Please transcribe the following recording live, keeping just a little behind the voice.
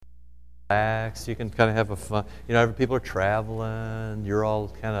relax. You can kind of have a fun, people are traveling. You're all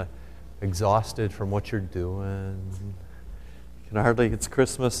kind of exhausted from what you're doing. It's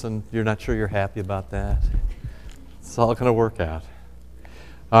Christmas and you're not sure you're happy about that. It's all going to work out.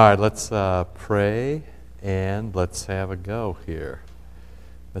 All right, let's pray and let's have a go here.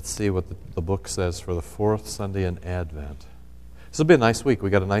 Let's see what the book says for the fourth Sunday in Advent. This will be a nice week. We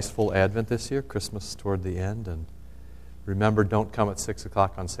got a nice full Advent this year, Christmas toward the end. And remember, don't come at 6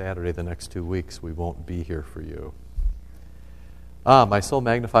 o'clock on Saturday the next 2 weeks. We won't be here for you. My soul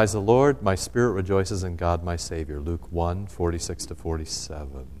magnifies the Lord. My spirit rejoices in God my Savior. Luke 1, 46 to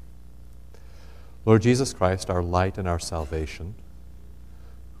 47. Lord Jesus Christ, our light and our salvation,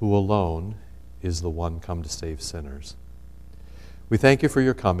 who alone is the one come to save sinners. We thank you for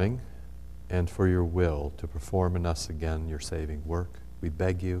your coming and for your will to perform in us again your saving work. We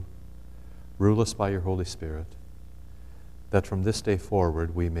beg you, rule us by your Holy Spirit, that from this day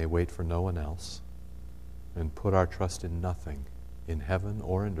forward we may wait for no one else and put our trust in nothing in heaven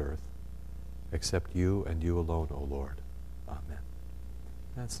or in earth except you and you alone, O Lord. Amen.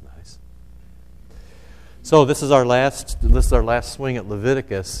 That's nice. So this is our last swing at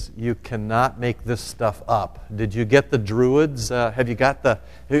Leviticus. You cannot make this stuff up. Did you get the Druids? Have you got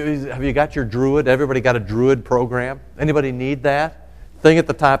your Druid? Everybody got a Druid program? Anybody need that thing at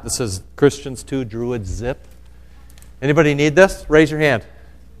the top that says Christians 2 Druid zip? Anybody need this? Raise your hand,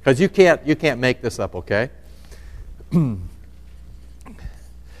 because you can't make this up. Okay.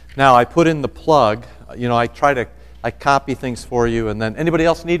 Now I put in the plug. I copy things for you, and then anybody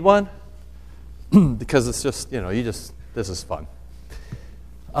else need one? Because it's just, this is fun.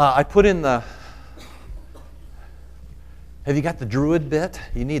 I put in have you got the Druid bit?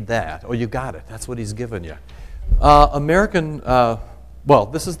 You need that. Oh, you got it. That's what he's given you.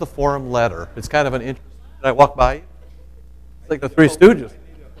 This is the Forum letter. It's kind of an interesting. Did I walk by you? It's like the Three Stooges.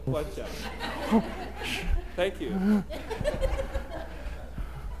 Thank you.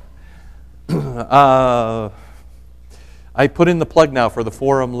 I put in the plug now for the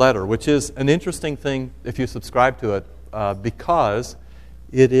Forum letter, which is an interesting thing if you subscribe to it, because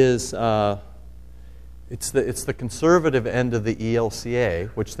it is it's the conservative end of the ELCA,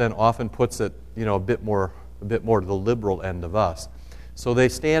 which then often puts it a bit more to the liberal end of us. So they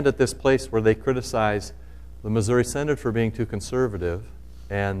stand at this place where they criticize the Missouri Synod for being too conservative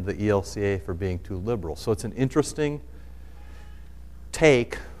and the ELCA for being too liberal. So it's an interesting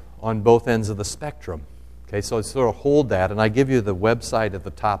take on both ends of the spectrum. Okay, so I sort of hold that, and I give you the website at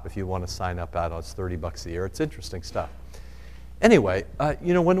the top if you want to sign up at it. It's $30 a year. It's interesting stuff. Anyway,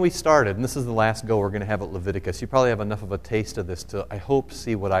 when we started, and this is the last go we're going to have at Leviticus, you probably have enough of a taste of this to, I hope,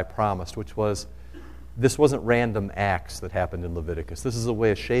 see what I promised, which was this wasn't random acts that happened in Leviticus. This is a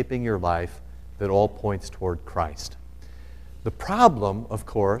way of shaping your life that all points toward Christ. The problem, of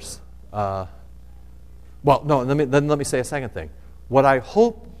course, let me say a second thing. What I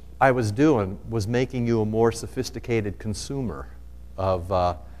hope I was doing was making you a more sophisticated consumer of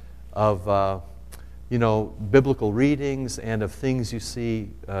biblical readings and of things you see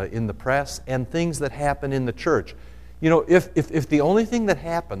in the press and things that happen in the church. If the only thing that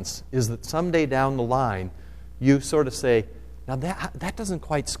happens is that someday down the line you sort of say, now that doesn't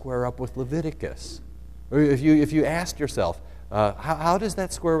quite square up with Leviticus. Or if you asked yourself, how does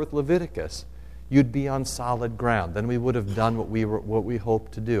that square with Leviticus? You'd be on solid ground. Then we would have done what we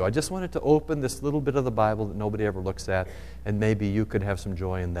hoped to do. I just wanted to open this little bit of the Bible that nobody ever looks at, and maybe you could have some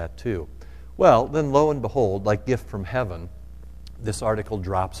joy in that too. Well, then lo and behold, like gift from heaven, this article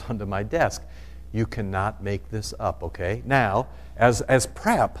drops onto my desk. You cannot make this up, okay? Now, as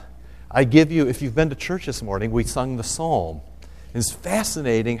prep, I give you, if you've been to church this morning, we sung the psalm. It's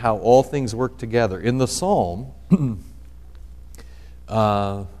fascinating how all things work together. In the psalm,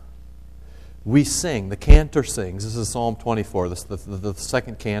 we sing, the cantor sings, this is Psalm 24, this the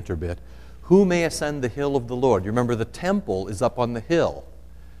second cantor bit. Who may ascend the hill of the Lord? You remember the temple is up on the hill.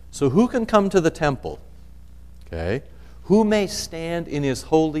 So who can come to the temple? Okay. Who may stand in his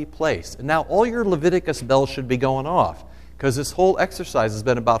holy place? And now all your Leviticus bells should be going off, because this whole exercise has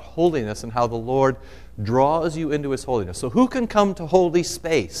been about holiness and how the Lord draws you into his holiness. So who can come to holy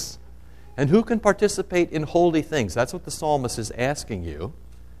space? And who can participate in holy things? That's what the psalmist is asking you.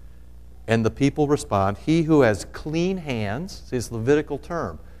 And the people respond, he who has clean hands, see, this Levitical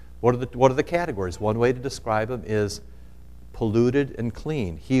term. What are the categories? One way to describe them is polluted and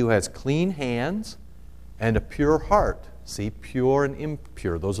clean. He who has clean hands and a pure heart. See, pure and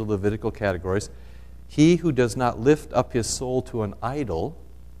impure. Those are Levitical categories. He who does not lift up his soul to an idol.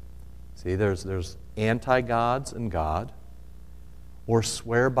 See, there's anti-gods and God. Or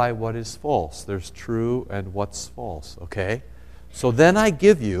swear by what is false. There's true and what's false. Okay? So then I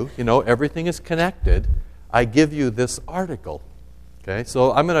give you, everything is connected. I give you this article. Okay,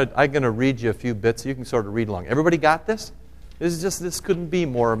 so I'm gonna read you a few bits. You can sort of read along. Everybody got this? This couldn't be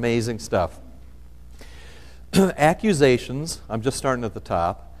more amazing stuff. Accusations, I'm just starting at the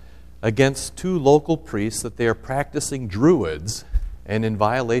top, against 2 local priests that they are practicing Druids and in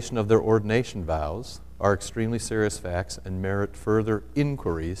violation of their ordination vows are extremely serious facts and merit further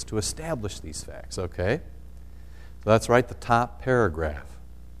inquiries to establish these facts, okay? So that's right, the top paragraph.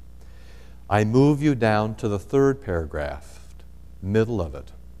 I move you down to the 3rd paragraph, middle of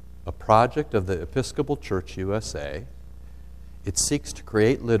it. A project of the Episcopal Church USA. It seeks to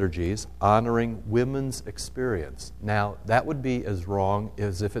create liturgies honoring women's experience. Now, that would be as wrong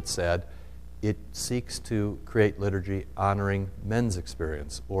as if it said it seeks to create liturgy honoring men's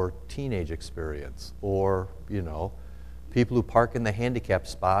experience or teenage experience or, people who park in the handicap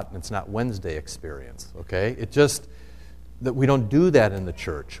spot and it's not Wednesday experience, okay? It just, that we don't do that in the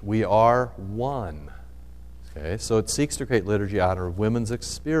church. We are one, okay? So it seeks to create liturgy honor of women's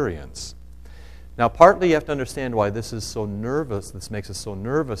experience. Now, partly you have to understand why this is so nervous, this makes us so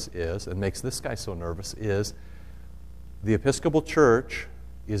nervous and makes this guy so nervous is the Episcopal Church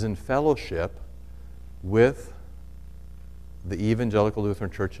is in fellowship with the Evangelical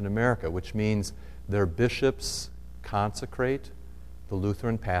Lutheran Church in America, which means their bishops consecrate the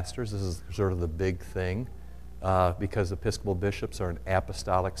Lutheran pastors. This is sort of the big thing because Episcopal bishops are an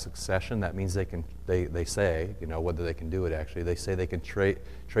apostolic succession. That means they say, whether they can do it actually, they say they can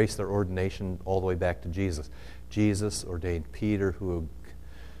trace their ordination all the way back to Jesus. Jesus ordained Peter, who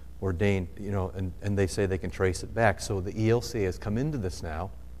ordained, and they say they can trace it back. So the ELCA has come into this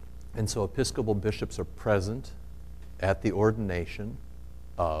now, and so Episcopal bishops are present at the ordination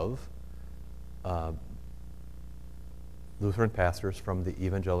of Lutheran pastors from the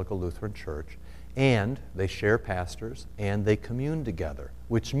Evangelical Lutheran Church, and they share pastors, and they commune together,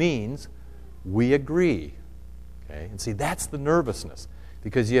 which means we agree. Okay? And see, that's the nervousness,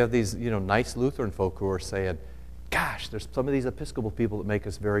 because you have these, nice Lutheran folk who are saying, gosh, there's some of these Episcopal people that make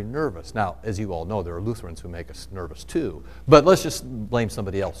us very nervous. Now, as you all know, there are Lutherans who make us nervous too, but let's just blame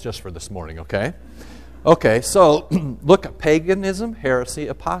somebody else just for this morning, okay? Okay, so look, paganism, heresy,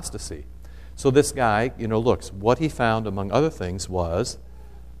 apostasy. So this guy, looks, what he found, among other things, was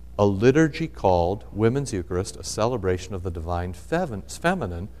a liturgy called Women's Eucharist, a celebration of the divine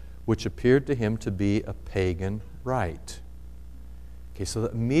feminine, which appeared to him to be a pagan rite. Okay, so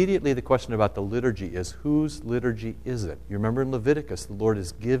immediately the question about the liturgy is, whose liturgy is it? You remember in Leviticus, the Lord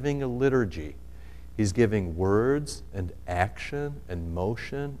is giving a liturgy. He's giving words and action and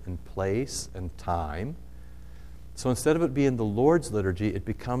motion and place and time. So instead of it being the Lord's liturgy, it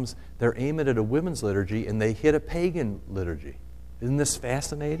becomes, they're aiming at a women's liturgy and they hit a pagan liturgy. Isn't this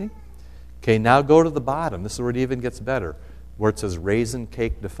fascinating? Okay, now go to the bottom. This is where it even gets better, where it says raisin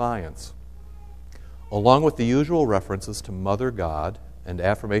cake defiance. Along with the usual references to Mother God and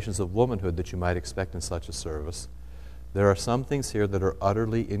affirmations of womanhood that you might expect in such a service, there are some things here that are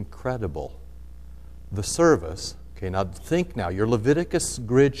utterly incredible. The service, okay, now think now, your Leviticus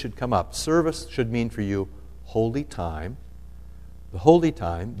grid should come up. Service should mean for you holy time. The holy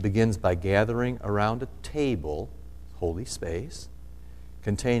time begins by gathering around a table, holy space,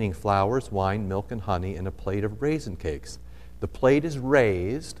 containing flowers, wine, milk, and honey, and a plate of raisin cakes. The plate is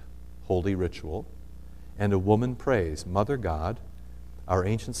raised, holy ritual, and a woman prays, Mother God, our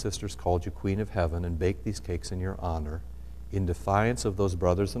ancient sisters called you Queen of Heaven and baked these cakes in your honor in defiance of those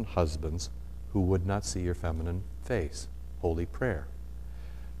brothers and husbands who would not see your feminine face. Holy prayer.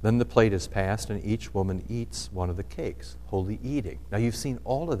 Then the plate is passed and each woman eats one of the cakes. Holy eating. Now you've seen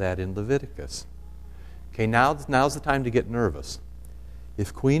all of that in Leviticus. Okay, now's the time to get nervous.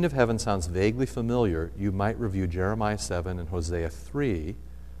 If Queen of Heaven sounds vaguely familiar, you might review Jeremiah 7 and Hosea 3,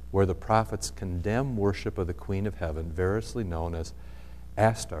 where the prophets condemn worship of the Queen of Heaven, variously known as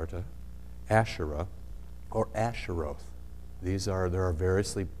Astarte, Asherah, or Asheroth. There are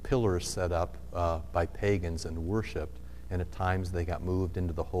variously pillars set up by pagans and worshipped, and at times they got moved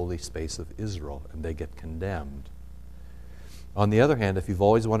into the holy space of Israel, and they get condemned. On the other hand, if you've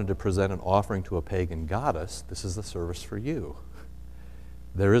always wanted to present an offering to a pagan goddess, this is the service for you.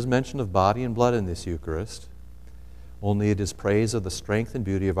 There is mention of body and blood in this Eucharist, only it is praise of the strength and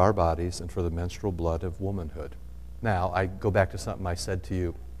beauty of our bodies and for the menstrual blood of womanhood. Now, I go back to something I said to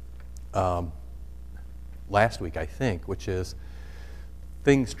you last week, I think, which is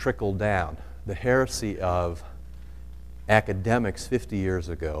things trickle down. The heresy of academics 50 years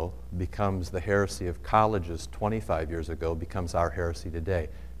ago becomes the heresy of colleges 25 years ago, becomes our heresy today.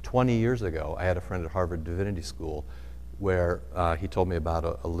 20 years ago, I had a friend at Harvard Divinity School where he told me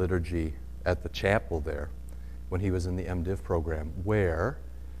about a liturgy at the chapel there. when he was in the MDiv program, where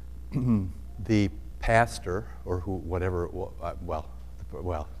the pastor, or who, whatever,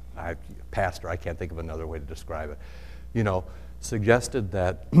 pastor, I can't think of another way to describe it, suggested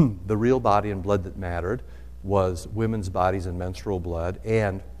that the real body and blood that mattered was women's bodies and menstrual blood,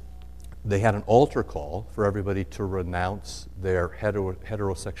 and they had an altar call for everybody to renounce their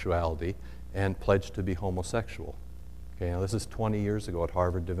heterosexuality and pledge to be homosexual. Okay, now this is 20 years ago at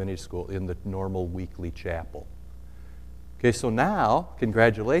Harvard Divinity School in the normal weekly chapel. Okay, so now,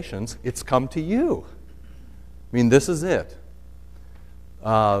 congratulations, it's come to you. I mean, this is it.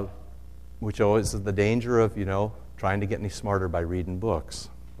 Which always is the danger of, trying to get any smarter by reading books.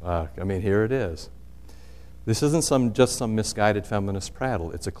 Here it is. This isn't just some misguided feminist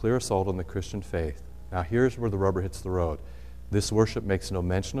prattle. It's a clear assault on the Christian faith. Now, here's where the rubber hits the road. This worship makes no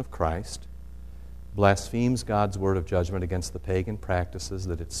mention of Christ, blasphemes God's word of judgment against the pagan practices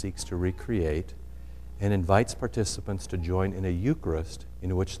that it seeks to recreate, and invites participants to join in a Eucharist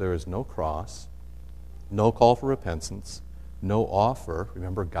in which there is no cross, no call for repentance, no offer.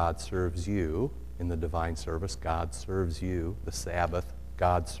 Remember, God serves you in the divine service. God serves you. The Sabbath,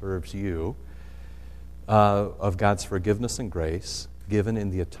 God serves you. Of God's forgiveness and grace given in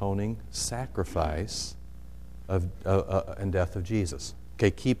the atoning sacrifice and death of Jesus. Okay,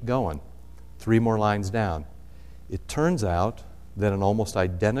 keep going. 3 more lines down. It turns out that an almost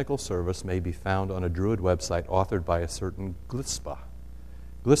identical service may be found on a Druid website authored by a certain Glispa.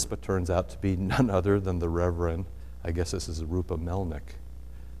 Glispa turns out to be none other than the Reverend, I guess this is Rupa Melnick.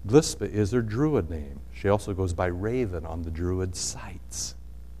 Glispa is her Druid name. She also goes by Raven on the Druid sites.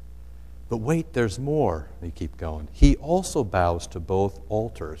 But wait, there's more. You keep going. He also bows to both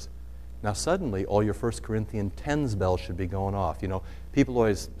altars. Now suddenly, all your 1 Corinthians 10 bells should be going off. People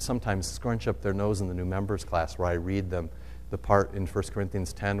always sometimes scrunch up their nose in the new members class where I read them the part in 1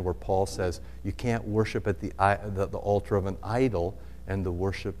 Corinthians 10 where Paul says you can't worship at the altar of an idol and the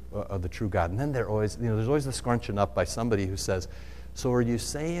worship of the true God. And then there's always the scrunching up by somebody who says, so are you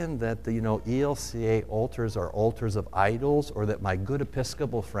saying that the ELCA altars are altars of idols, or that my good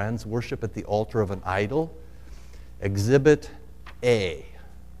Episcopal friends worship at the altar of an idol? Exhibit A.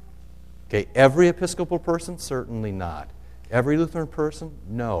 Okay, every Episcopal person? Certainly not. Every Lutheran person?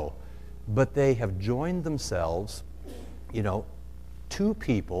 No. But they have joined themselves, to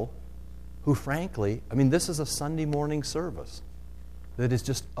people who frankly, this is a Sunday morning service that is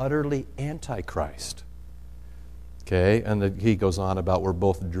just utterly anti-Christ. Okay, and he goes on about we're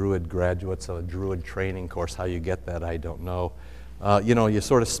both Druid graduates of a Druid training course. How you get that, I don't know. You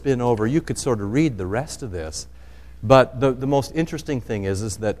sort of spin over. You could sort of read the rest of this. But the most interesting thing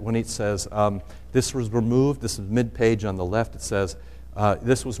is that when it says this was removed, this is mid-page on the left, it says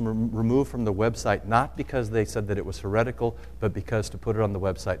this was removed from the website not because they said that it was heretical, but because to put it on the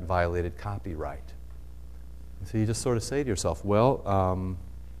website violated copyright. So you just sort of say to yourself, well,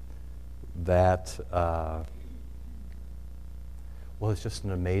 it's just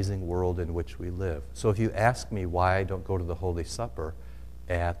an amazing world in which we live. So if you ask me why I don't go to the Holy Supper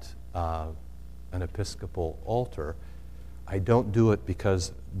at an Episcopal altar, I don't do it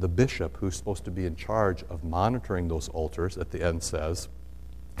because the bishop, who's supposed to be in charge of monitoring those altars, at the end says,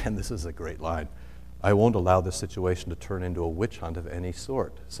 and this is a great line, I won't allow this situation to turn into a witch hunt of any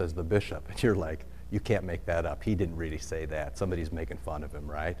sort, says the bishop. And you're like, you can't make that up. He didn't really say that. Somebody's making fun of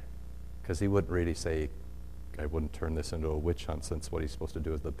him, right? Because he wouldn't really say, I wouldn't turn this into a witch hunt, since what he's supposed to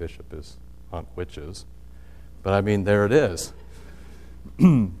do as the bishop is hunt witches. But there it is.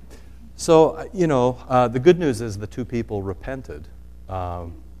 So, the good news is the 2 people repented,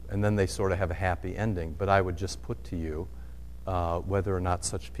 and then they sort of have a happy ending. But I would just put to you whether or not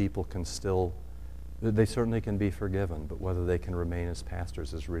such people can still, they certainly can be forgiven, but whether they can remain as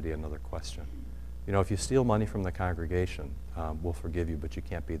pastors is really another question. If you steal money from the congregation, we'll forgive you, but you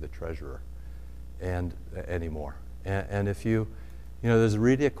can't be the treasurer anymore. And if there's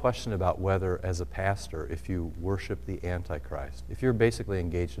really a question about whether, as a pastor, if you worship the Antichrist, if you're basically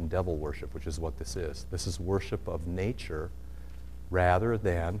engaged in devil worship, which is what this is worship of nature rather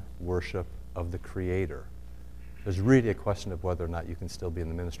than worship of the Creator. There's really a question of whether or not you can still be in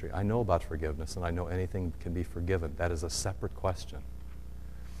the ministry. I know about forgiveness, and I know anything can be forgiven. That is a separate question.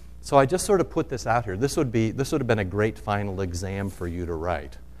 So I just sort of put this out here. This would have been a great final exam for you to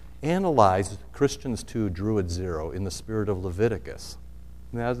write. Analyze Christians 2, Druid 0 in the spirit of Leviticus.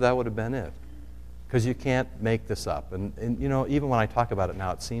 That would have been it. Because you can't make this up. And even when I talk about it now,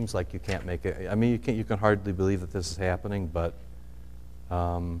 it seems like you can't make it. You can hardly believe that this is happening, but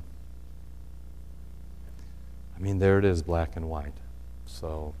there it is, black and white.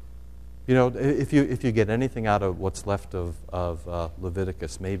 So, You know, if you get anything out of what's left of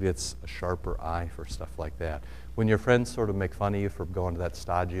Leviticus, maybe it's a sharper eye for stuff like that. When your friends sort of make fun of you for going to that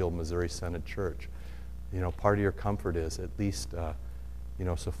stodgy old Missouri Synod church, you know, part of your comfort is at least, you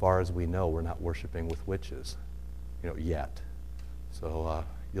know, so far as we know, we're not worshiping with witches, you know, yet. So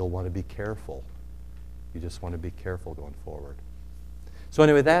you'll want to be careful. You just want to be careful going forward. So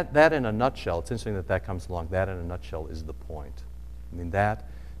anyway, that in a nutshell, it's interesting that comes along. That in a nutshell is the point. I mean, that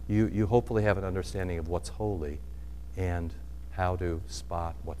you hopefully have an understanding of what's holy and how to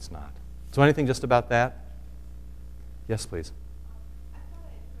spot what's not. So anything just about that? Yes, please. I thought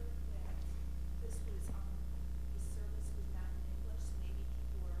I heard that this was the service was not in English, so maybe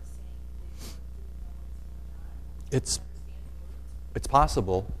people are saying they didn't know what's going on. Understand the words. It's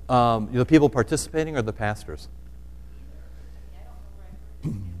possible. You know, the people participating or the pastors? Either. I mean, I don't know where I heard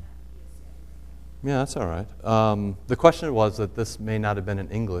this. I'm not in BSA. Yeah, that's all right. The question was that this may not have been in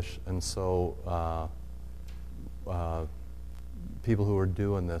English, and so people who were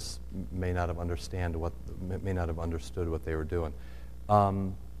doing this may not have understood what they were doing.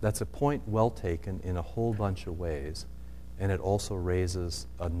 That's a point well taken in a whole bunch of ways, and it also raises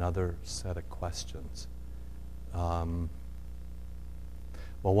another set of questions. Well,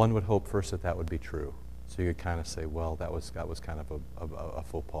 one would hope first that would be true. So you could kind of say, well, that was kind of a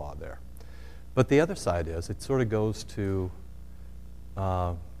faux pas there. But the other side is, it sort of goes to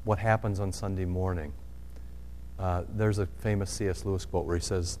what happens on Sunday morning. There's a famous C.S. Lewis quote where he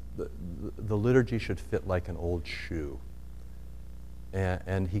says, the liturgy should fit like an old shoe.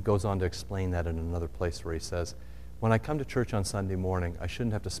 And he goes on to explain that in another place where he says, when I come to church on Sunday morning, I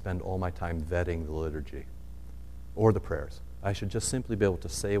shouldn't have to spend all my time vetting the liturgy or the prayers. I should just simply be able to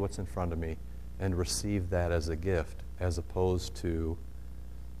say what's in front of me and receive that as a gift, as opposed to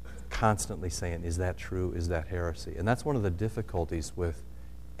constantly saying, is that true? Is that heresy? And that's one of the difficulties with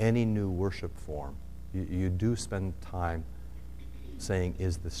any new worship form. You do spend time saying,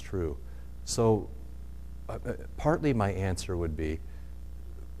 is this true? So partly my answer would be,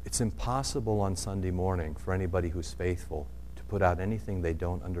 it's impossible on Sunday morning for anybody who's faithful to put out anything they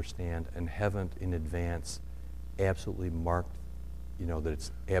don't understand and haven't in advance absolutely marked, you know, that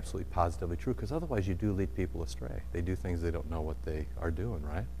it's absolutely positively true, because otherwise you do lead people astray. They do things they don't know what they are doing,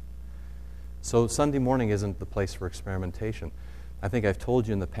 right? So Sunday morning isn't the place for experimentation. I think I've told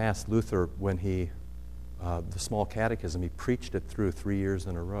you in the past, Luther, when the small catechism, he preached it through 3 years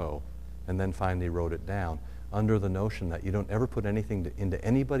in a row and then finally wrote it down under the notion that you don't ever put anything into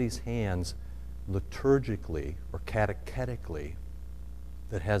anybody's hands liturgically or catechetically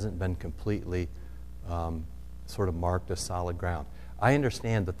that hasn't been completely sort of marked as solid ground. I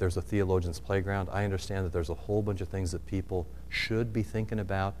understand that there's a theologian's playground. I understand that there's a whole bunch of things that people should be thinking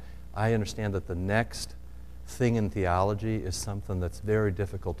about. I understand that the next thing in theology is something that's very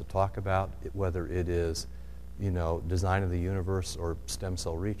difficult to talk about, whether it is, you know, design of the universe or stem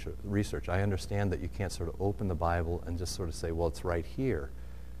cell research. I understand that you can't sort of open the Bible and just sort of say, well, it's right here.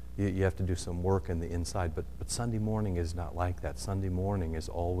 You have to do some work in the inside. But Sunday morning is not like that. Sunday morning is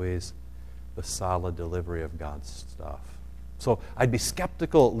always the solid delivery of God's stuff. So I'd be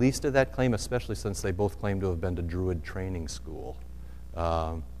skeptical at least of that claim, especially since they both claim to have been to Druid training school.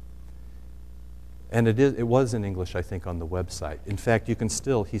 And it was in English, I think, on the website. In fact, he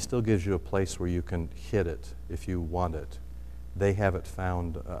still gives you a place where you can hit it if you want it. They have it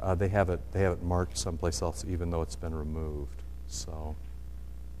found, they have it marked someplace else, even though it's been removed. So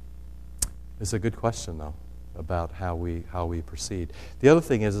it's a good question, though, about how we proceed. The other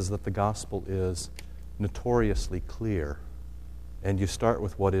thing is that the gospel is notoriously clear, and you start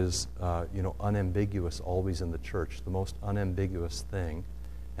with what is, unambiguous always in the church, the most unambiguous thing.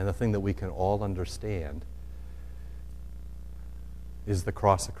 And the thing that we can all understand is the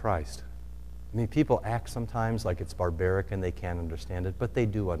cross of Christ. I mean, people act sometimes like it's barbaric and they can't understand it, but they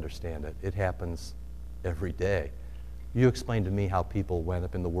do understand it. It happens every day. You explained to me how people went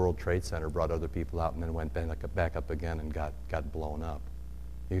up in the World Trade Center, brought other people out, and then went back up again and got blown up.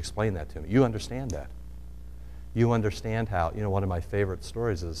 You explained that to me. You understand that. You understand how, one of my favorite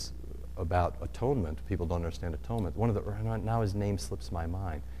stories is about atonement. People don't understand atonement. Now his name slips my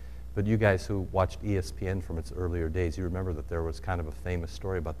mind. But you guys who watched ESPN from its earlier days, you remember that there was kind of a famous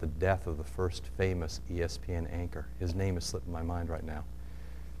story about the death of the first famous ESPN anchor. His name is slipping my mind right now.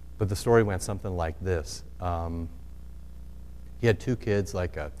 But the story went something like this. He had two kids,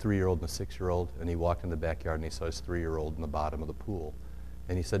 like a 3-year-old and a 6-year-old, and he walked in the backyard and he saw his 3-year-old in the bottom of the pool.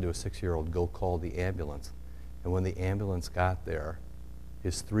 And he said to his 6-year-old, go call the ambulance. And when the ambulance got there,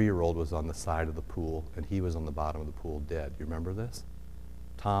 his 3-year-old was on the side of the pool, and he was on the bottom of the pool dead. You remember this?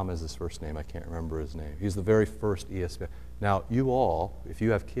 Tom is his first name. I can't remember his name. He's the very first ESV. Now, you all, if you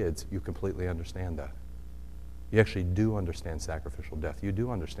have kids, you completely understand that. You actually do understand sacrificial death. You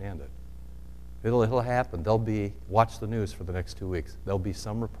do understand it. It'll happen. Watch the news for the next 2 weeks. There'll be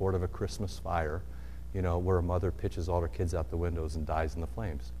some report of a Christmas fire, where a mother pitches all her kids out the windows and dies in the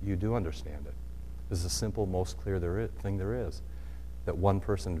flames. You do understand it. This is the simple, most clear thing there is, that one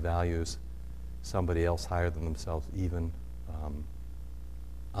person values somebody else higher than themselves, even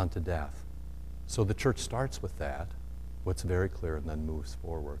unto death. So the church starts with that, what's very clear, and then moves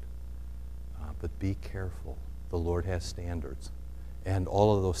forward. But be careful. The Lord has standards. And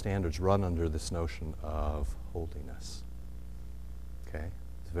all of those standards run under this notion of holiness. Okay?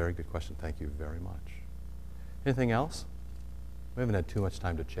 It's a very good question. Thank you very much. Anything else? We haven't had too much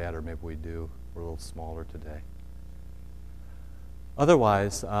time to chat, or maybe we do. We're a little smaller today.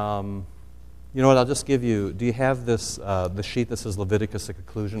 Otherwise, you know what, I'll just give you, do you have this, the sheet that says Leviticus, the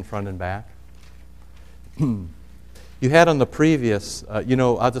conclusion, front and back? You had on the previous,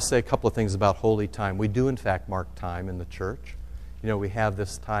 I'll just say a couple of things about holy time. We do, in fact, mark time in the church. We have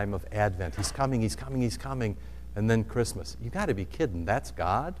this time of Advent. He's coming, he's coming, he's coming. And then Christmas. You got to be kidding. That's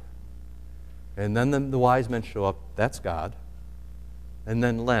God? And then the wise men show up. That's God. And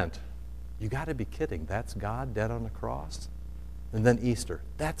then Lent. You got to be kidding. That's God dead on the cross? And then Easter.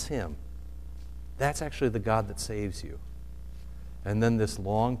 That's Him. That's actually the God that saves you. And then this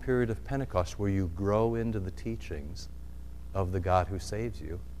long period of Pentecost where you grow into the teachings of the God who saves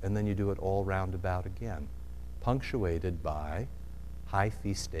you, and then you do it all roundabout again, punctuated by high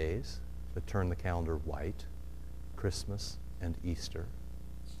feast days that turn the calendar white, Christmas and Easter,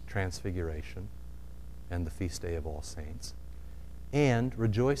 Transfiguration, and the feast day of All Saints, and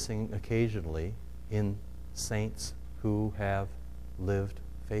rejoicing occasionally in saints who have lived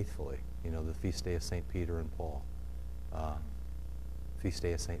faithfully. The feast day of St. Peter and Paul, feast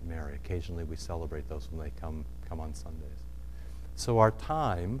day of St. Mary. Occasionally we celebrate those when they come on Sundays. So our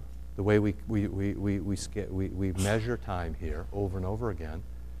time, the way we measure time here over and over again,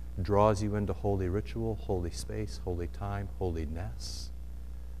 draws you into holy ritual, holy space, holy time, holiness,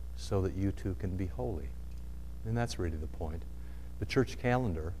 so that you too can be holy. And that's really the point. The church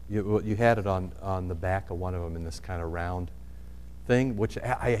calendar, you had it on the back of one of them in this kind of round thing, which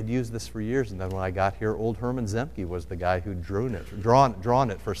I had used this for years, and then when I got here, old Herman Zemke was the guy who drawn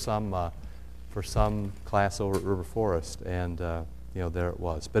it for some class over at River Forest, and there it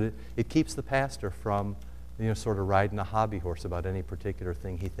was. But it keeps the pastor from sort of riding a hobby horse about any particular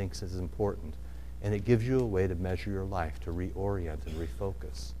thing he thinks is important, and it gives you a way to measure your life, to reorient and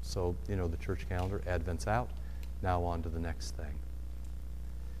refocus. So the church calendar, Advent's out, now on to the next thing.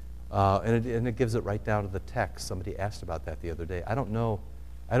 And it gives it right down to the text. Somebody asked about that the other day. I don't know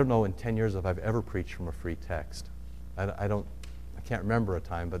in 10 years if I've ever preached from a free text. I can't remember a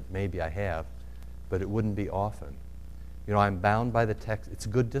time, but maybe I have. But it wouldn't be often. I'm bound by the text. It's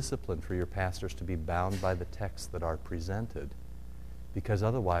good discipline for your pastors to be bound by the texts that are presented, because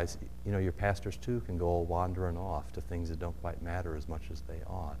otherwise, your pastors too can go all wandering off to things that don't quite matter as much as they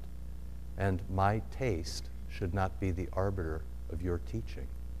ought. And my taste should not be the arbiter of your teaching.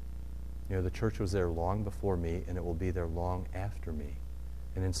 The church was there long before me, and it will be there long after me.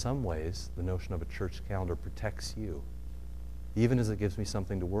 And in some ways, the notion of a church calendar protects you. Even as it gives me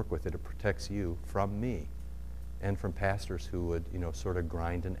something to work with, it protects you from me and from pastors who would, sort of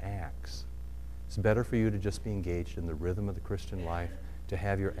grind an axe. It's better for you to just be engaged in the rhythm of the Christian life, to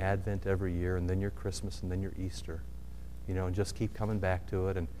have your Advent every year, and then your Christmas, and then your Easter, and just keep coming back to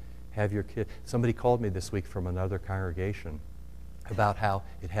it, and have your kid. Somebody called me this week from another congregation about how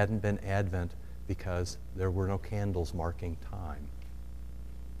it hadn't been Advent because there were no candles marking time.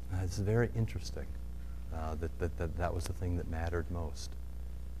 It's very interesting that was the thing that mattered most.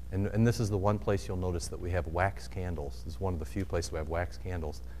 And this is the one place you'll notice that we have wax candles. This is one of the few places we have wax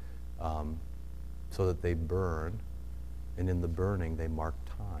candles so that they burn, and in the burning they mark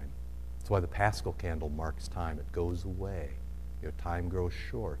time. That's why the Paschal candle marks time. It goes away. Time grows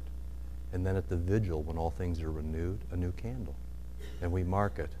short. And then at the vigil, when all things are renewed, a new candle. And we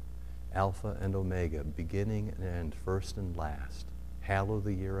mark it, Alpha and Omega, beginning and end, first and last. Hallow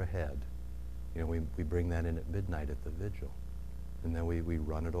the year ahead. We bring that in at midnight at the vigil. And then we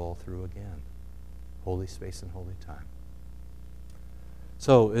run it all through again. Holy space and holy time.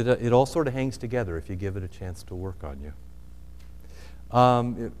 So it all sort of hangs together if you give it a chance to work on you.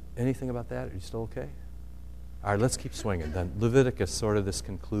 Anything about that? Are you still okay? All right, let's keep swinging then. Leviticus, sort of this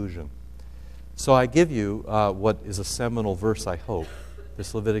conclusion. So I give you what is a seminal verse, I hope,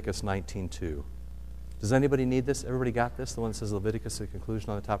 this Leviticus 19:2. Does anybody need this? Everybody got this? The one that says Leviticus, the conclusion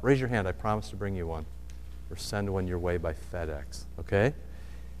on the top? Raise your hand. I promise to bring you one, or send one your way by FedEx. Okay?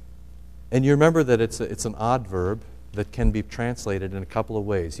 And you remember that it's an odd verb that can be translated in a couple of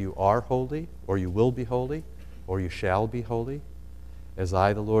ways. You are holy, or you will be holy, or you shall be holy, as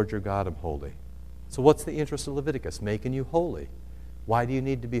I, the Lord your God, am holy. So what's the interest of Leviticus? Making you holy. Why do you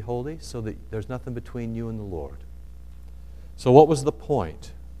need to be holy? So that there's nothing between you and the Lord. So what was the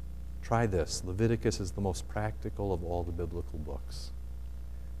point? Try this. Leviticus is the most practical of all the biblical books.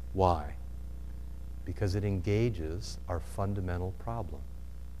 Why? Because it engages our fundamental problem.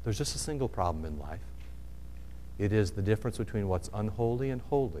 There's just a single problem in life. It is the difference between what's unholy and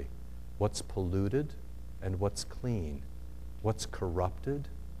holy, what's polluted and what's clean, what's corrupted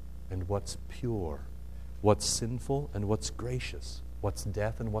and what's pure, what's sinful and what's gracious, what's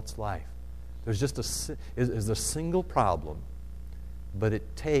death and what's life. There's just a single problem, but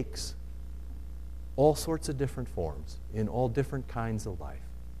it takes all sorts of different forms in all different kinds of life.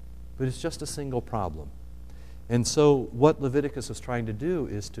 But it's just a single problem. And so what Leviticus is trying to do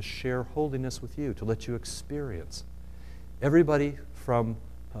is to share holiness with you, to let you experience. Everybody from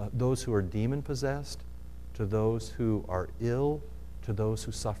those who are demon-possessed, to those who are ill, to those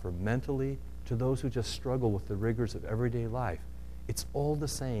who suffer mentally, to those who just struggle with the rigors of everyday life. It's all the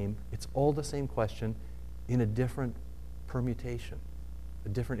same. It's all the same question in a different permutation, a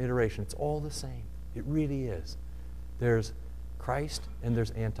different iteration. It's all the same. It really is. There's Christ and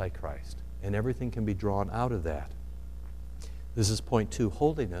there's Antichrist, and everything can be drawn out of that. This is point 2.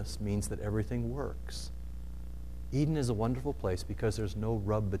 Holiness means that everything works. Eden is a wonderful place because there's no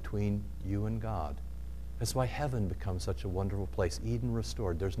rub between you and God. That's why heaven becomes such a wonderful place. Eden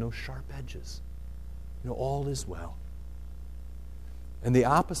restored. There's no sharp edges. All is well. And the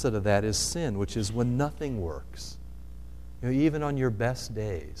opposite of that is sin, which is when nothing works. Even on your best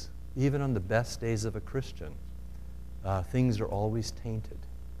days, even on the best days of a Christian, things are always tainted.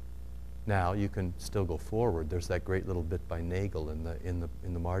 Now, you can still go forward. There's that great little bit by Nagel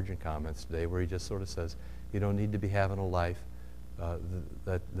in the margin comments today where he just sort of says, you don't need to be having a life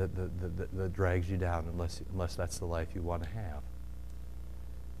that drags you down unless that's the life you want to have.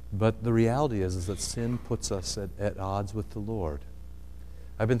 But the reality is that sin puts us at odds with the Lord.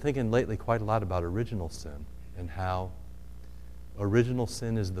 I've been thinking lately quite a lot about original sin and how original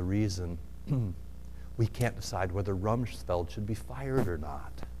sin is the reason we can't decide whether Rumsfeld should be fired or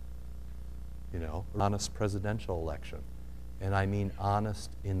not. Honest presidential election. And I mean honest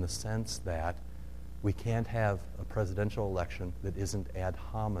in the sense that we can't have a presidential election that isn't ad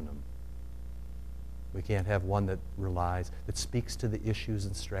hominem. We can't have one that speaks to the issues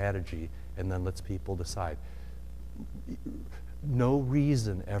and strategy and then lets people decide. No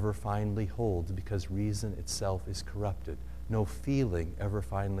reason ever finally holds because reason itself is corrupted. No feeling ever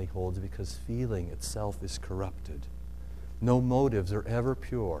finally holds because feeling itself is corrupted. No motives are ever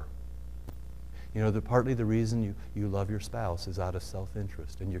pure. Partly the reason you love your spouse is out of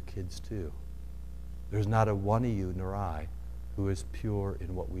self-interest, and your kids too. There's not a one of you nor I who is pure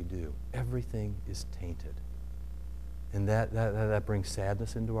in what we do. Everything is tainted. And that brings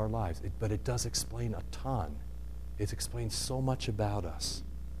sadness into our lives. But it does explain a ton. It explains so much about us.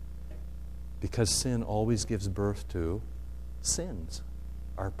 Because sin always gives birth to sins,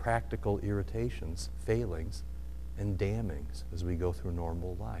 our practical irritations, failings, and damnings as we go through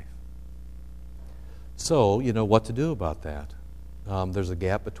normal life. So, what to do about that? There's a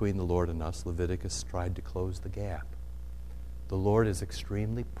gap between the Lord and us. Leviticus tried to close the gap. The Lord is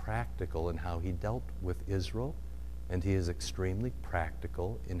extremely practical in how he dealt with Israel, and he is extremely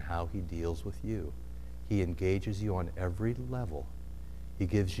practical in how he deals with you. He engages you on every level. He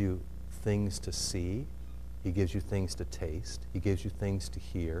gives you things to see. He gives you things to taste. He gives you things to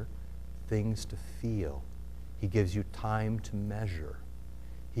hear, things to feel. He gives you time to measure.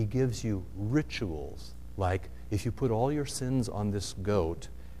 He gives you rituals, like if you put all your sins on this goat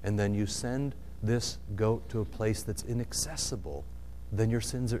and then you send this goat to a place that's inaccessible, then your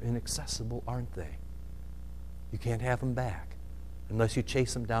sins are inaccessible, aren't they? You can't have them back unless you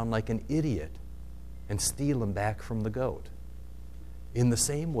chase them down like an idiot and steal them back from the goat. In the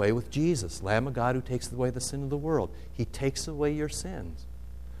same way with Jesus, Lamb of God who takes away the sin of the world. He takes away your sins.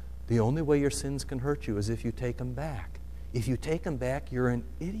 The only way your sins can hurt you is if you take them back. If you take them back, you're an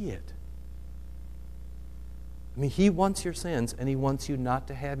idiot. He wants your sins, and he wants you not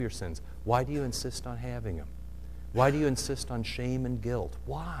to have your sins. Why do you insist on having them? Why do you insist on shame and guilt?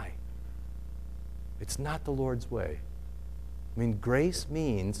 Why? It's not the Lord's way. Grace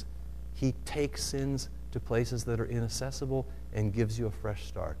means he takes sins to places that are inaccessible and gives you a fresh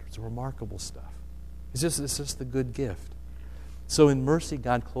start. It's remarkable stuff. It's just the good gift. So in mercy,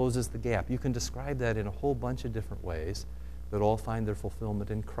 God closes the gap. You can describe that in a whole bunch of different ways that all find their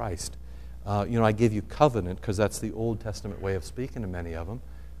fulfillment in Christ. I give you covenant because that's the Old Testament way of speaking to many of them.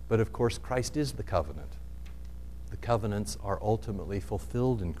 But of course, Christ is the covenant. The covenants are ultimately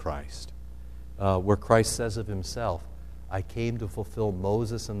fulfilled in Christ, where Christ says of himself, I came to fulfill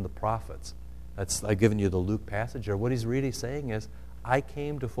Moses and the prophets. I've given you the Luke passage there. What he's really saying is, I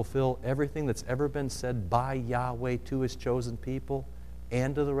came to fulfill everything that's ever been said by Yahweh to his chosen people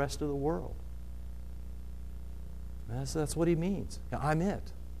and to the rest of the world. That's what he means. I'm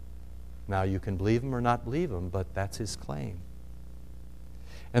it. Now, you can believe him or not believe him, but that's his claim.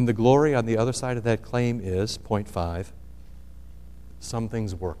 And the glory on the other side of that claim is, point 5, some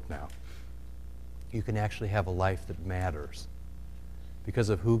things work now. You can actually have a life that matters. Because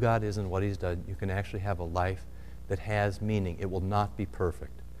of who God is and what he's done, you can actually have a life that has meaning. It will not be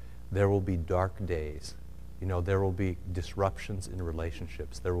perfect. There will be dark days. There will be disruptions in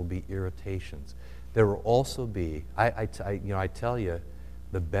relationships. There will be irritations. There will also be, I tell you,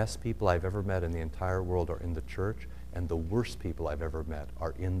 the best people I've ever met in the entire world are in the church, and the worst people I've ever met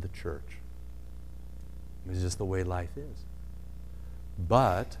are in the church. It's just the way life is.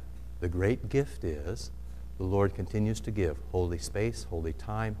 But the great gift is the Lord continues to give holy space, holy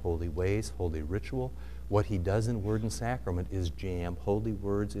time, holy ways, holy ritual. What he does in word and sacrament is jam holy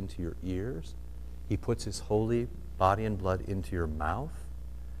words into your ears. He puts his holy body and blood into your mouth.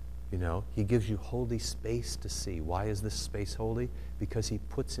 He gives you holy space to see. Why is this space holy? Because he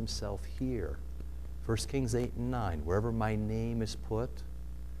puts himself here. 1 Kings 8 and 9, wherever my name is put,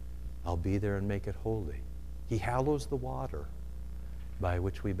 I'll be there and make it holy. He hallows the water by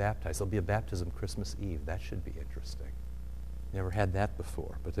which we baptize. There'll be a baptism Christmas Eve. That should be interesting. Never had that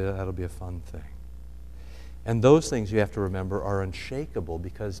before, but that'll be a fun thing. And those things, you have to remember, are unshakable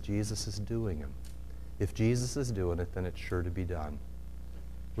because Jesus is doing them. If Jesus is doing it, then it's sure to be done.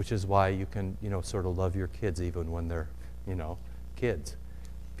 Which is why you can, sort of love your kids even when they're, kids.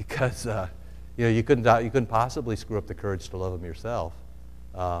 Because, you couldn't possibly screw up the courage to love them yourself.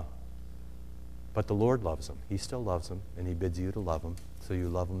 But the Lord loves them. He still loves them, and he bids you to love them. So you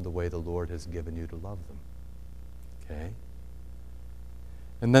love them the way the Lord has given you to love them. Okay?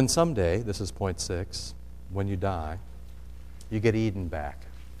 And then someday, this is point 6, when you die, you get Eden back,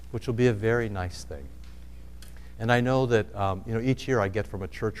 which will be a very nice thing. And I know that each year I get from a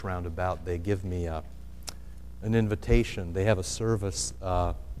church roundabout, they give me an invitation. They have a service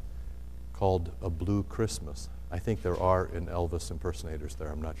called a Blue Christmas. I think there are in Elvis impersonators there.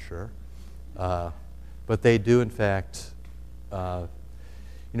 I'm not sure, but they do in fact.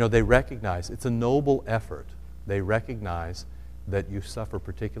 They recognize it's a noble effort. They recognize that you suffer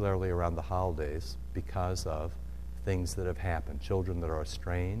particularly around the holidays because of things that have happened, children that are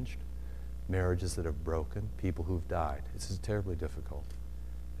estranged, marriages that have broken, people who've died. This is terribly difficult.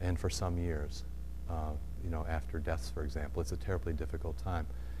 And for some years, after deaths, for example, it's a terribly difficult time.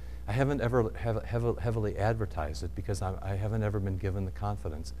 I haven't ever heavily advertised it because I haven't ever been given the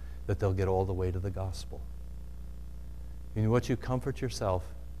confidence that they'll get all the way to the gospel. What you comfort yourself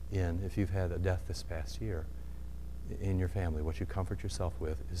in, if you've had a death this past year in your family, what you comfort yourself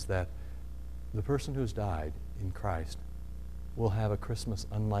with is that the person who's died in Christ will have a Christmas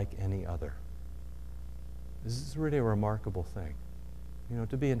unlike any other. This is really a remarkable thing.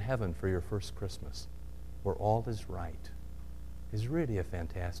 To be in heaven for your first Christmas, where all is right, is really a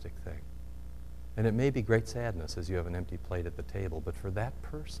fantastic thing. And it may be great sadness as you have an empty plate at the table, but for that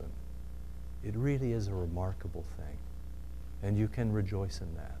person, it really is a remarkable thing. And you can rejoice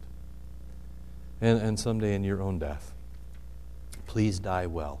in that. And someday in your own death, please die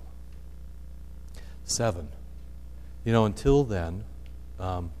well. 7, until then,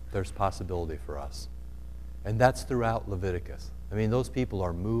 there's possibility for us. And that's throughout Leviticus. Those people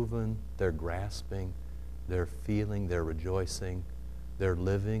are moving, they're grasping, they're feeling, they're rejoicing, they're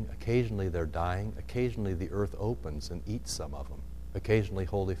living. Occasionally they're dying. Occasionally the earth opens and eats some of them. Occasionally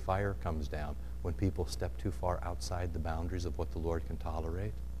holy fire comes down when people step too far outside the boundaries of what the Lord can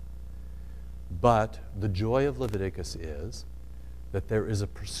tolerate. But the joy of Leviticus is that there is a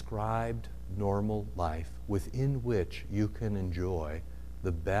prescribed normal life within which you can enjoy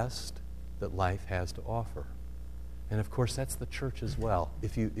the best that life has to offer. And of course, that's the church as well,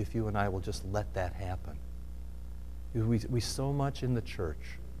 if you and I will just let that happen. We so much in the church,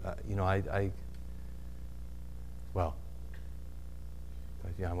 I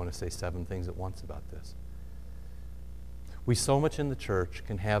want to say 7 things at once about this. We so much in the church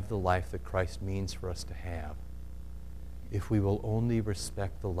can have the life that Christ means for us to have if we will only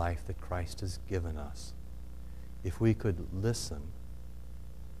respect the life that Christ has given us. If we could listen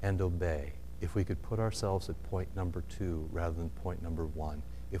and obey, if we could put ourselves at point number 2 rather than point number 1,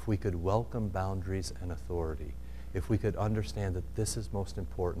 if we could welcome boundaries and authority, if we could understand that this is most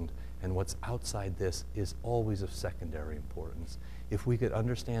important and what's outside this is always of secondary importance. If we could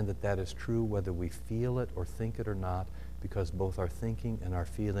understand that that is true whether we feel it or think it or not, because both our thinking and our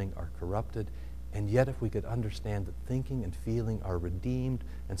feeling are corrupted, and yet if we could understand that thinking and feeling are redeemed,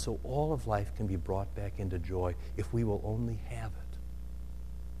 and so all of life can be brought back into joy if we will only have it.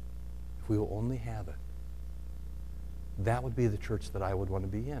 If we will only have it. That would be the church that I would want to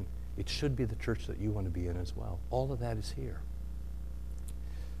be in. It should be the church that you want to be in as well. All of that is here.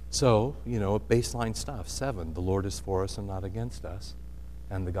 So, baseline stuff. 7, the Lord is for us and not against us.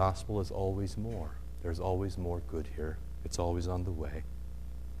 And the gospel is always more. There's always more good here. It's always on the way.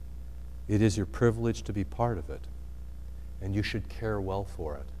 It is your privilege to be part of it. And you should care well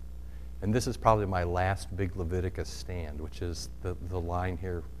for it. And this is probably my last big Leviticus stand, which is the line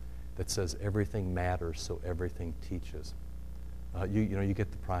here that says everything matters, so everything teaches. You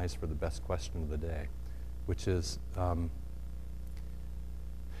get the prize for the best question of the day, which is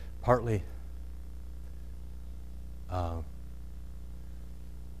partly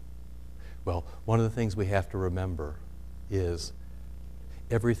one of the things we have to remember is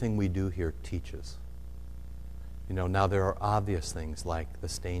everything we do here teaches. Now there are obvious things like the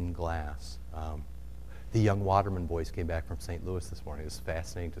stained glass. The young Waterman boys came back from St. Louis this morning. It was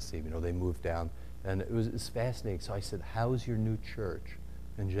fascinating to see them. They moved down, and it was fascinating. So I said, how's your new church?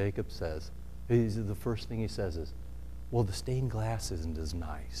 And Jacob says, the first thing he says is, well, the stained glass isn't as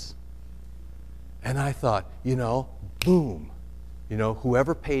nice. And I thought, boom.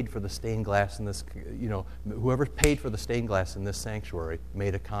 Whoever paid for the stained glass in this, whoever paid for the stained glass in this sanctuary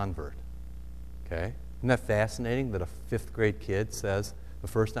made a convert. Okay? Isn't that fascinating that a 5th grade kid says, the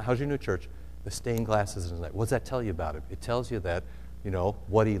first time, how's your new church? The stained glass isn't as nice. What does that tell you about it? It tells you that,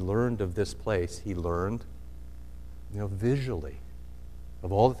 what he learned of this place, he learned, visually.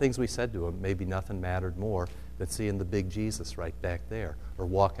 Of all the things we said to him, maybe nothing mattered more than seeing the big Jesus right back there, or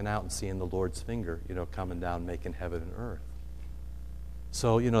walking out and seeing the Lord's finger, coming down, making heaven and earth.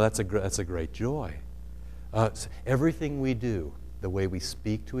 So, that's a great joy. So everything we do, the way we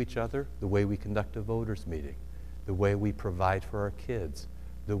speak to each other, the way we conduct a voters meeting, the way we provide for our kids,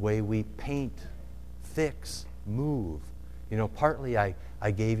 the way we paint, fix, move. Partly I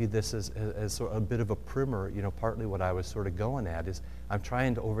gave you this as sort of a bit of a primer. Partly what I was sort of going at is I'm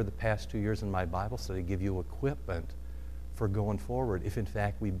trying to, over the past 2 years in my Bible study, give you equipment for going forward if, in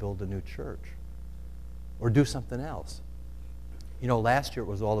fact, we build a new church or do something else. Last year it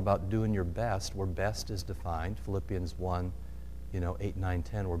was all about doing your best, where best is defined, Philippians 1, 8, 9,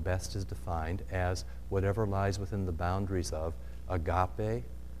 10, where best is defined as whatever lies within the boundaries of agape,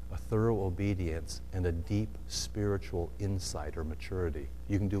 a thorough obedience, and a deep spiritual insight or maturity.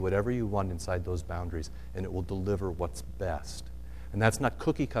 You can do whatever you want inside those boundaries, and it will deliver what's best. And that's not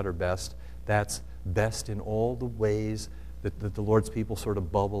cookie-cutter best. That's best in all the ways that the Lord's people sort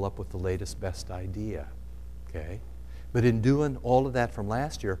of bubble up with the latest best idea. Okay? But in doing all of that from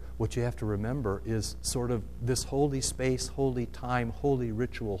last year, what you have to remember is sort of this holy space, holy time, holy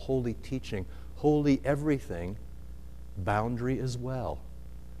ritual, holy teaching, holy everything, boundary as well.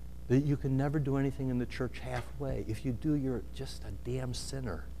 That you can never do anything in the church halfway. If you do, you're just a damn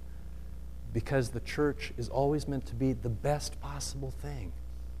sinner. Because the church is always meant to be the best possible thing.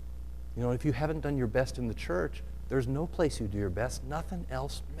 If you haven't done your best in the church, there's no place you do your best. Nothing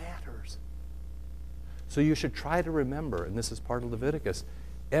else matters. So you should try to remember, and this is part of Leviticus,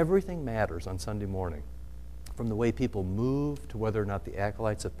 everything matters on Sunday morning. From the way people move, to whether or not the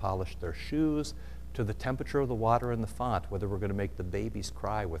acolytes have polished their shoes, to the temperature of the water in the font, whether we're going to make the babies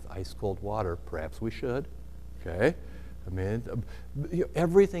cry with ice-cold water. Perhaps we should. Okay?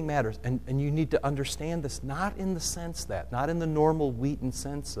 Everything matters. And you need to understand this, not in the sense that, not in the normal Wheaton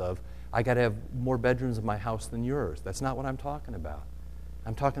sense of, I got to have more bedrooms in my house than yours. That's not what I'm talking about.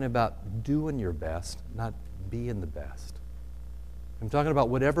 I'm talking about doing your best, not being the best. I'm talking about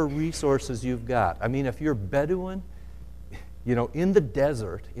whatever resources you've got. If you're Bedouin, in the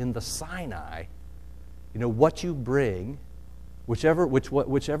desert, in the Sinai, what you bring, whichever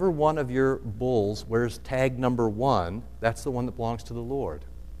one of your bulls wears tag number 1, that's the one that belongs to the Lord.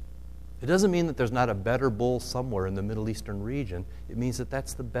 It doesn't mean that there's not a better bull somewhere in the Middle Eastern region. It means that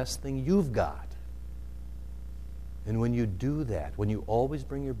that's the best thing you've got. And when you do that, when you always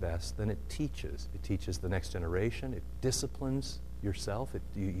bring your best, then it teaches. It teaches the next generation. It disciplines yourself.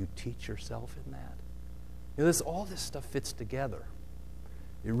 You teach yourself in that. All this stuff fits together.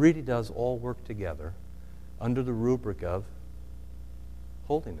 It really does all work together under the rubric of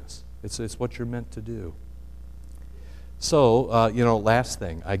holiness. It's what you're meant to do. So, last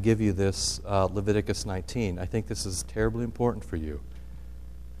thing, I give you this Leviticus 19. I think this is terribly important for you.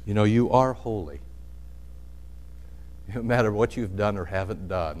 You are holy. No matter what you've done or haven't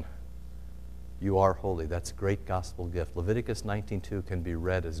done, you are holy. That's a great gospel gift. Leviticus 19:2 can be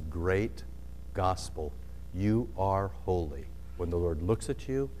read as great gospel. You are holy. When the Lord looks at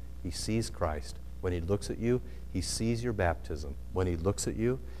you, he sees Christ. When he looks at you, he sees your baptism. When he looks at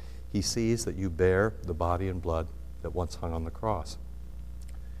you, he sees that you bear the body and blood that once hung on the cross.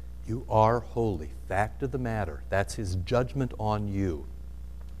 You are holy. Fact of the matter. That's his judgment on you.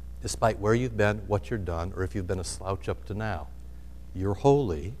 Despite where you've been, what you've done, or if you've been a slouch up to now. You're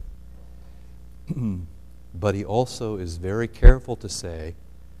holy. But he also is very careful to say,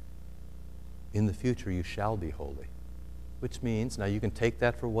 in the future you shall be holy. Which means, now you can take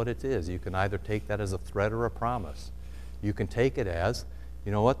that for what it is. You can either take that as a threat or a promise. You can take it as,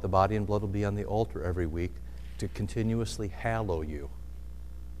 you know what, the body and blood will be on the altar every week to continuously hallow you.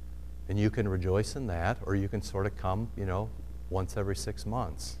 And you can rejoice in that, or you can sort of come, once every 6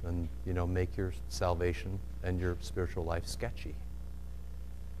 months and, make your salvation and your spiritual life sketchy.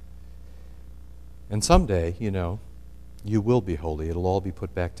 And someday, you will be holy. It'll all be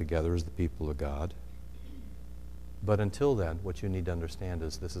put back together as the people of God. But until then, what you need to understand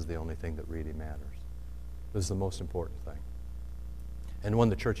is this is the only thing that really matters. This is the most important thing. And when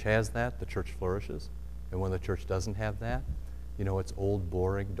the church has that, the church flourishes. And when the church doesn't have that, it's old,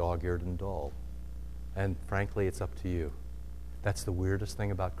 boring, dog-eared, and dull. And frankly, it's up to you. That's the weirdest thing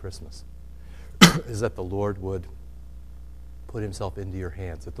about Christmas, is that the Lord would put himself into your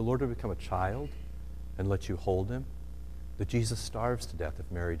hands, that the Lord would become a child and let you hold him, that Jesus starves to death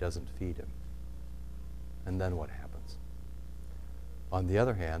if Mary doesn't feed him. And then what happens? On the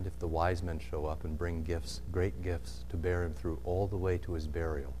other hand, if the wise men show up and bring gifts, great gifts, to bear him through all the way to his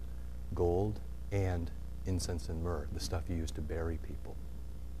burial, gold and incense and myrrh, the stuff you use to bury people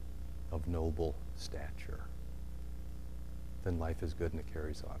of noble stature, then life is good and it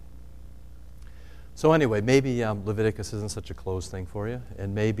carries on. So anyway, maybe Leviticus isn't such a closed thing for you,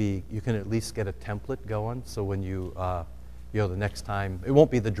 and maybe you can at least get a template going, so when you, the next time, it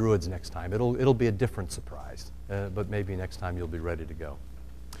won't be the Druids next time, it'll be a different surprise, but maybe next time you'll be ready to go.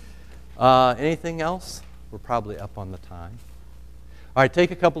 Anything else? We're probably up on the time. All right,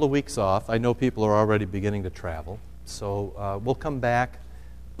 take a couple of weeks off. I know people are already beginning to travel, so we'll come back.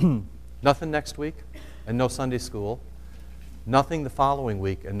 Nothing next week, and no Sunday school. Nothing the following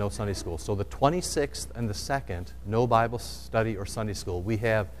week, and no Sunday school. So the 26th and the 2nd, no Bible study or Sunday school. We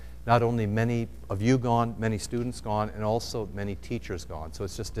have not only many of you gone, many students gone, and also many teachers gone. So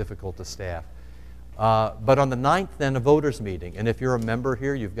it's just difficult to staff. But on the 9th, then, a voters' meeting. And if you're a member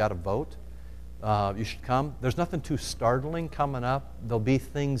here, you've got to vote. You should come. There's nothing too startling coming up. There'll be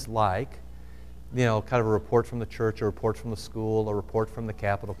things like, kind of a report from the church, a report from the school, a report from the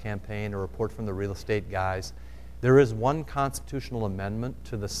capital campaign, a report from the real estate guys. There is one constitutional amendment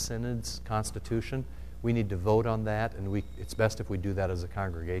to the Synod's constitution. We need to vote on that, and it's best if we do that as a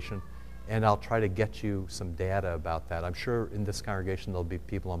congregation. And I'll try to get you some data about that. I'm sure in this congregation there'll be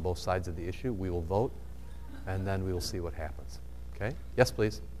people on both sides of the issue. We will vote, and then we will see what happens. Okay? Yes,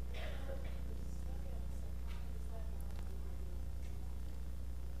 please.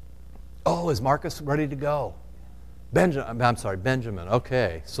 Oh, is Marcus ready to go? Benjamin.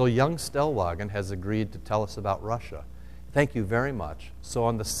 Okay. So young Stellwagen has agreed to tell us about Russia. Thank you very much. So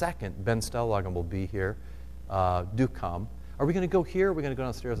on the 2nd, Ben Stellwagen will be here. Do come. Are we going to go here, or are we going to go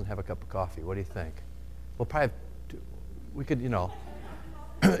downstairs and have a cup of coffee? What do you think? We'll probably have we could,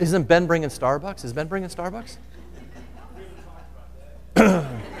 Isn't Ben bringing Starbucks? Is Ben bringing Starbucks?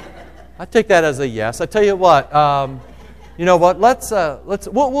 I take that as a yes. I tell you what. You know what?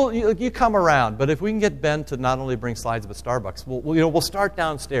 You come around. But if we can get Ben to not only bring slides but Starbucks, we'll start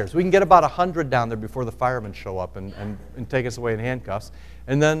downstairs. We can get about 100 down there before the firemen show up and take us away in handcuffs.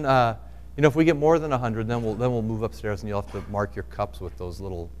 And then, if we get more than 100, then we'll move upstairs and you'll have to mark your cups with those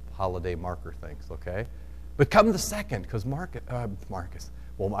little holiday marker things. Okay? But come the 2nd, because Marcus.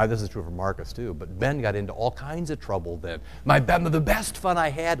 Well, this is true for Marcus too. But Ben got into all kinds of trouble then. The best fun I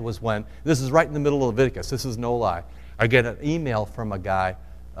had was when this is right in the middle of Leviticus. This is no lie. I get an email from a guy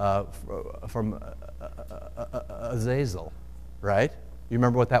from Azazel, right? You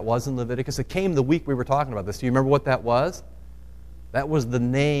remember what that was in Leviticus? It came the week we were talking about this. Do you remember what that was? That was the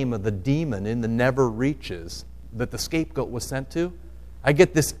name of the demon in the Never Reaches that the scapegoat was sent to. I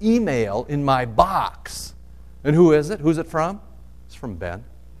get this email in my box. And who is it? Who's it from? It's from Ben.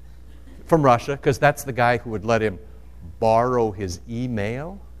 From Russia, because that's the guy who would let him borrow his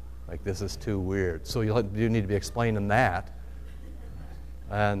email. Like, this is too weird. So you need to be explaining that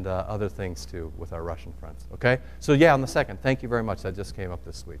and other things, too, with our Russian friends. Okay? So, on the 2nd. Thank you very much. That just came up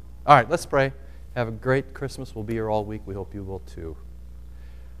this week. All right, let's pray. Have a great Christmas. We'll be here all week. We hope you will, too.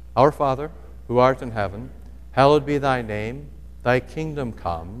 Our Father, who art in heaven, Hallowed be thy name. Thy kingdom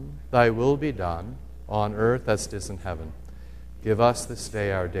come. Thy will be done on earth as it is in heaven. Give us this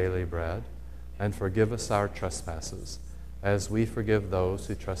day our daily bread, and forgive us our trespasses, as we forgive those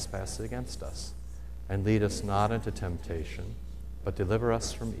who trespass against us. And lead us not into temptation, but deliver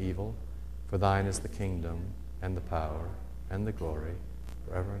us from evil. For thine is the kingdom, and the power, and the glory,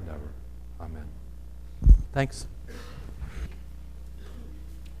 forever and ever. Amen. Thanks.